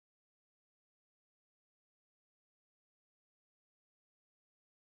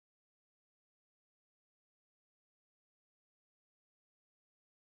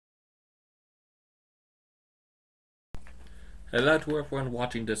Hello to everyone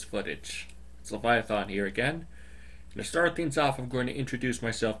watching this footage. It's Leviathan here again. And to start things off, I'm going to introduce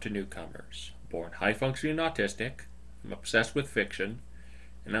myself to newcomers. I'm born high-functioning autistic, I'm obsessed with fiction,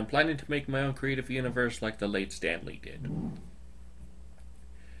 and I'm planning to make my own creative universe like the late Stan Lee did.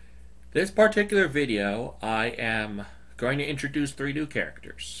 This particular video, I am going to introduce 3 new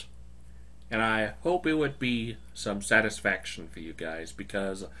characters. And I hope it would be some satisfaction for you guys,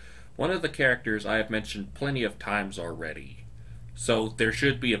 because one of the characters I have mentioned plenty of times already. So there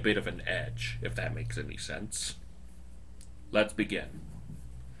should be a bit of an edge, if that makes any sense. Let's begin.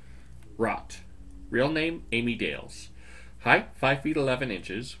 Rott. Real name, Amy Dales. Height, 5 feet 11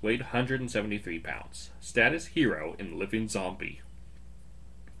 inches, weight 173 pounds. Status, hero in Living Zombie.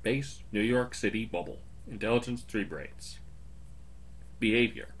 Base, New York City bubble. Intelligence, 3 brains.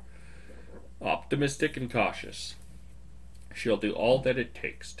 Behavior. Optimistic and cautious. She'll do all that it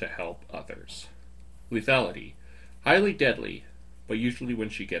takes to help others. Lethality. Highly deadly, but usually when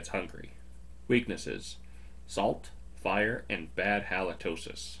she gets hungry. Weaknesses. Salt, fire, and bad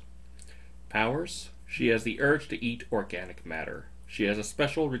halitosis. Powers. She has the urge to eat organic matter. She has a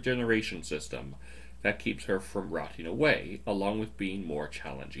special regeneration system that keeps her from rotting away, along with being more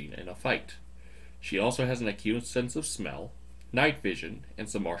challenging in a fight. She also has an acute sense of smell, night vision, and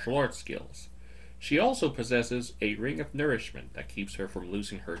some martial arts skills. She also possesses a ring of nourishment that keeps her from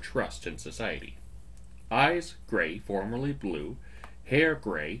losing her trust in society. Eyes, gray, formerly blue. Hair,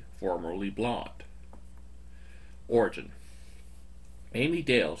 gray, formerly blonde. Origin. Amy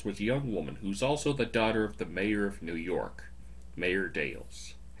Dales was a young woman who's also the daughter of the mayor of New York, Mayor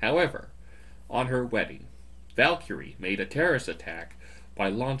Dales. However, on her wedding, Valkyrie made a terrorist attack by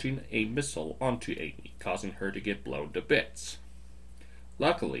launching a missile onto Amy, causing her to get blown to bits.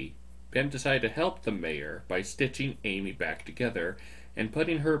 Luckily, Ben decided to help the mayor by stitching Amy back together and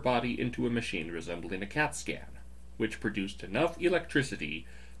putting her body into a machine resembling a CAT scan, which produced enough electricity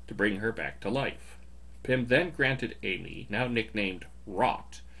to bring her back to life. Pym then granted Amy, now nicknamed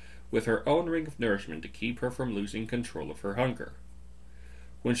Rott, with her own ring of nourishment to keep her from losing control of her hunger.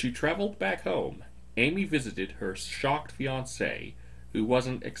 When she traveled back home, Amy visited her shocked fiancé, who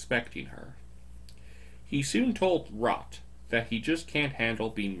wasn't expecting her. He soon told Rott that he just can't handle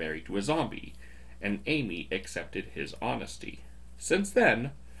being married to a zombie, and Amy accepted his honesty. Since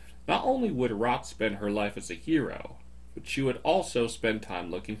then, not only would Rott spend her life as a hero, but she would also spend time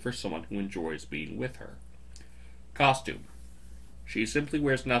looking for someone who enjoys being with her. Costume. She simply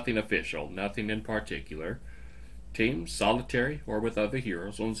wears nothing official, nothing in particular. Team, solitary, or with other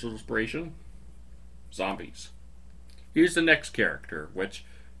heroes on inspiration. Zombies. Here's the next character, which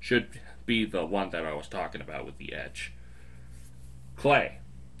should be the one that I was talking about with the edge. Klayy.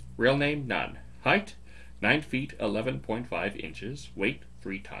 Real name, none. Height, 9 feet 11.5 inches. Weight,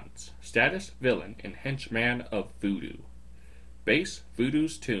 3 tons. Status, villain and henchman of Voodoo. Base,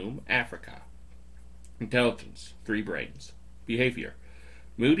 Voodoo's Tomb, Africa. Intelligence, 3 brains. Behavior.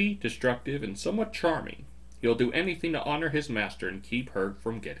 Moody, destructive, and somewhat charming. He'll do anything to honor his master and keep her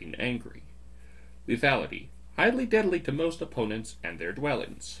from getting angry. Lethality. Highly deadly to most opponents and their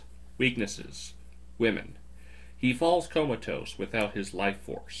dwellings. Weaknesses. Women. He falls comatose without his life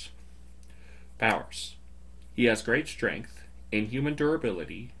force. Powers. He has great strength, inhuman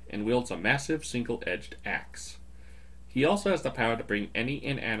durability, and wields a massive single-edged axe. He also has the power to bring any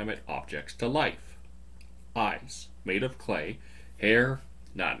inanimate objects to life. Eyes, made of clay. Hair,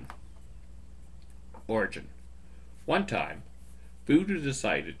 none. Origin. One time, Voodoo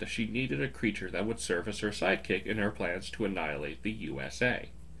decided that she needed a creature that would serve as her sidekick in her plans to annihilate the USA.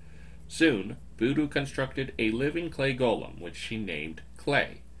 Soon, Voodoo constructed a living clay golem, which she named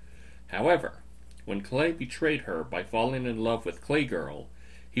Klayy. However, when Klayy betrayed her by falling in love with Claygirl,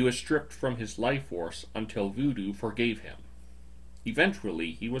 he was stripped from his life force until Voodoo forgave him.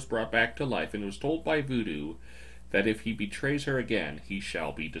 Eventually, he was brought back to life and was told by Voodoo that if he betrays her again, he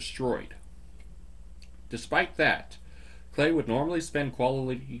shall be destroyed. Despite that, Klayy would normally spend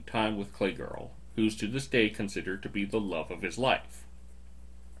quality time with Claygirl, who's to this day considered to be the love of his life.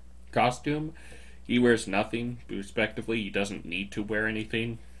 Costume, he wears nothing, respectively he doesn't need to wear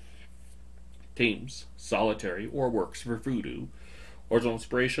anything. Teams, solitary or works for Voodoo. Original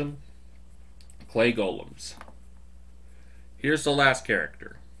inspiration, clay golems. Here's the last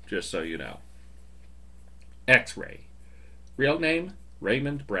character, just so you know. X-Rayy. Real name,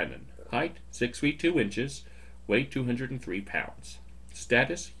 Raymond Brennan. Height, 6 feet 2 inches. Weight, 203 pounds.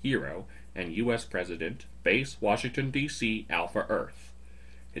 Status, hero and U.S. President. Base, Washington, D.C., Alpha Earth.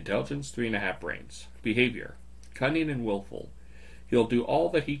 Intelligence, 3.5 brains. Behavior, cunning and willful. He'll do all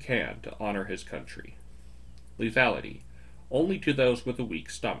that he can to honor his country. Lethality, only to those with a weak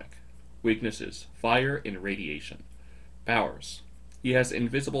stomach. Weaknesses, fire and radiation. Powers. He has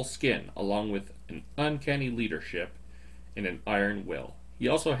invisible skin, along with an uncanny leadership and an iron will. He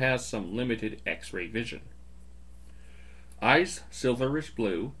also has some limited X-ray vision. Eyes, silverish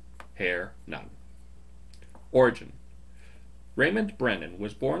blue. Hair, none. Origin. Raymond Brennan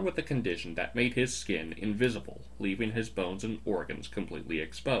was born with a condition that made his skin invisible, leaving his bones and organs completely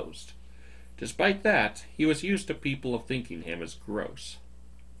exposed. Despite that, he was used to people thinking him as gross.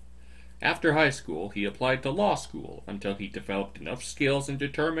 After high school, he applied to law school until he developed enough skills and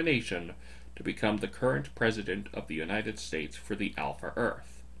determination to become the current president of the United States for the Alpha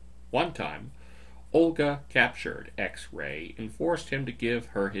Earth. One time, Olga captured X-Rayy and forced him to give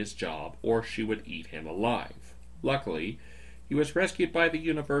her his job or she would eat him alive. Luckily, he was rescued by the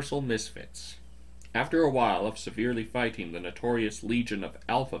Universal Misfits. After a while of severely fighting the notorious Legion of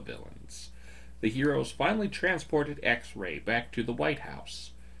Alpha Villains, the heroes finally transported X-Rayy back to the White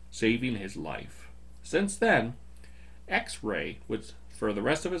House, saving his life. Since then, X-Rayy would for the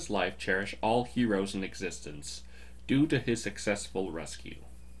rest of his life cherish all heroes in existence due to his successful rescue.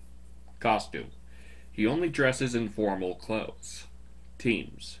 Costume. He only dresses in formal clothes.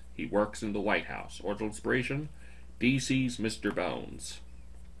 Teams. He works in the White House. Or inspiration, DC's Mr. Bones.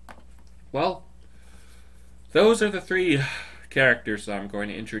 Well, those are the 3 characters I'm going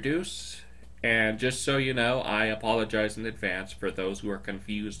to introduce. And just so you know, I apologize in advance for those who are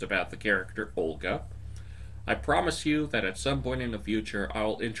confused about the character Olga. I promise you that at some point in the future,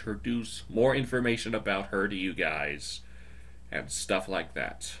 I'll introduce more information about her to you guys and stuff like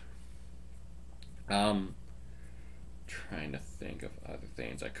that. Trying to think of other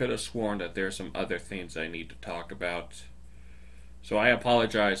things. I could have sworn that there's some other things I need to talk about. So I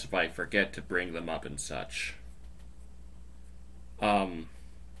apologize if I forget to bring them up and such.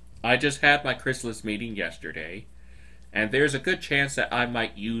 I just had my chrysalis meeting yesterday, and there's a good chance that I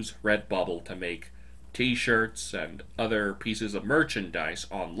might use Redbubble to make t-shirts and other pieces of merchandise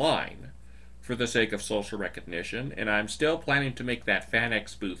online for the sake of social recognition, and I'm still planning to make that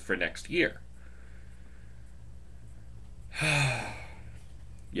FanX booth for next year.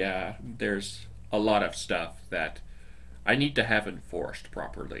 Yeah, there's a lot of stuff that I need to have enforced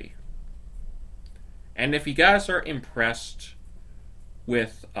properly. And if you guys are impressed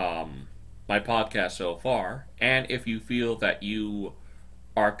with my podcast so far, and if you feel that you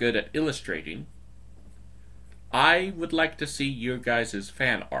are good at illustrating, I would like to see your guys'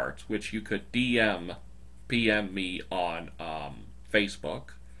 fan art, which you could PM me on Facebook,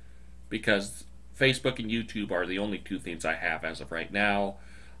 because Facebook and YouTube are the only 2 things I have as of right now.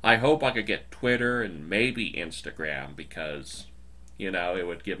 I hope I could get Twitter and maybe Instagram, because, you know, it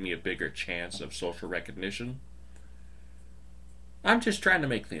would give me a bigger chance of social recognition. I'm just trying to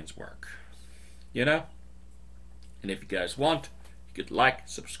make things work, you know? And if you guys want, you could like,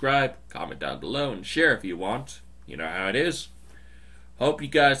 subscribe, comment down below, and share if you want. You know how it is. Hope you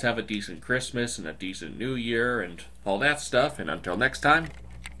guys have a decent Christmas and a decent New Year and all that stuff. And until next time,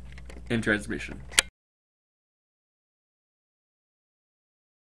 in transmission.